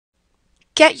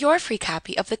Get your free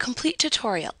copy of the complete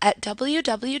tutorial at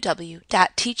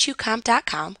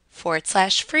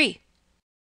www.teachucomp.com/free.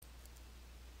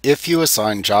 If you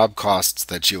assign job costs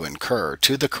that you incur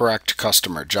to the correct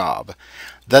customer job,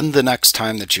 then the next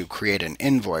time that you create an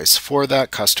invoice for that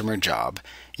customer job,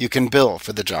 you can bill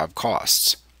for the job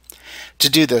costs. To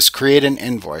do this, create an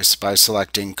invoice by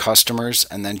selecting Customers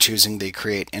and then choosing the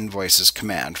Create Invoices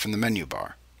command from the menu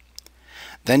bar.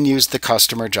 Then use the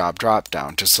Customer Job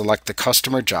drop-down to select the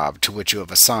customer job to which you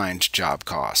have assigned job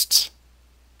costs.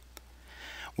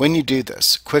 When you do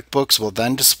this, QuickBooks will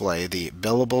then display the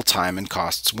Billable Time and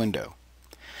Costs window.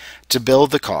 To bill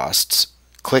the costs,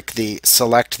 click the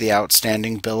Select the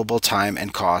Outstanding Billable Time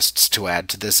and Costs to add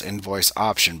to this invoice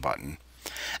option button,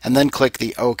 and then click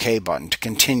the OK button to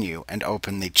continue and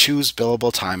open the Choose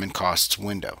Billable Time and Costs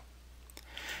window.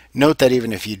 Note that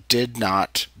even if you did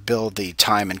not bill the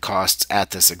time and costs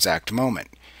at this exact moment,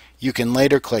 you can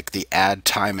later click the Add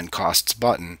Time and Costs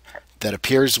button that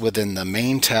appears within the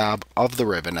main tab of the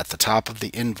ribbon at the top of the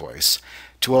invoice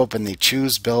to open the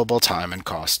Choose Billable Time and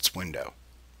Costs window.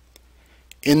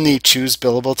 In the Choose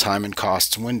Billable Time and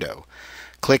Costs window,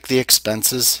 click the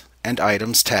Expenses and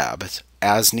Items tab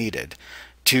as needed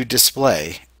to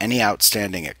display any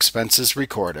outstanding expenses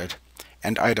recorded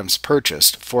and items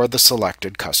purchased for the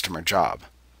selected customer job.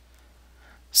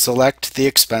 Select the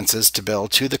expenses to bill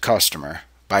to the customer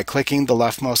by clicking the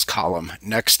leftmost column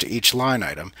next to each line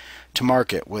item to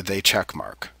mark it with a check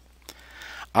mark.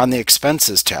 On the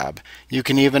Expenses tab, you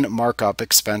can even mark up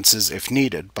expenses if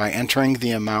needed by entering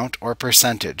the amount or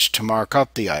percentage to mark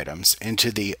up the items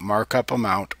into the Markup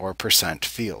Amount or Percent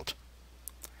field.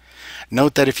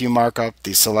 Note that if you mark up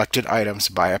the selected items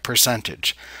by a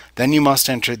percentage, then you must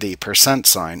enter the percent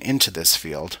sign into this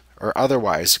field, or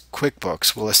otherwise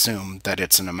QuickBooks will assume that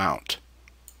it's an amount.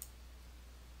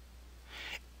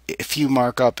 If you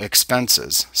mark up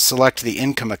expenses, select the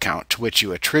income account to which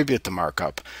you attribute the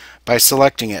markup by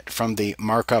selecting it from the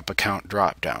Markup Account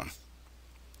drop-down.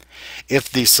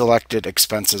 If the selected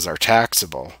expenses are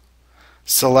taxable,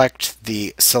 select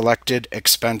the Selected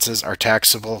Expenses Are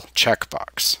Taxable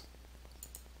checkbox.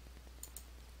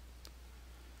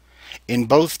 In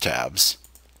both tabs,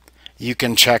 you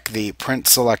can check the Print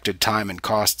Selected Time and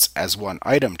Costs as One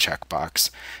Item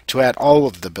checkbox to add all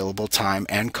of the billable time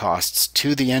and costs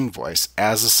to the invoice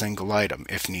as a single item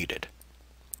if needed.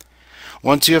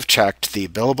 Once you have checked the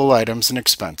billable items and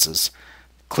expenses,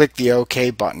 click the OK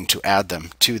button to add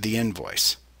them to the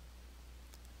invoice.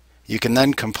 You can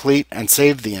then complete and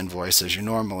save the invoice as you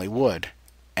normally would,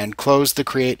 and close the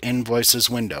Create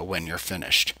Invoices window when you're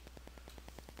finished.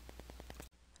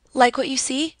 Like what you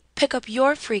see? Pick up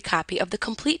your free copy of the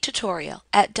complete tutorial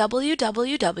at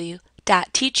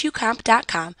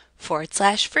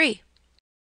www.teachucomp.com/free.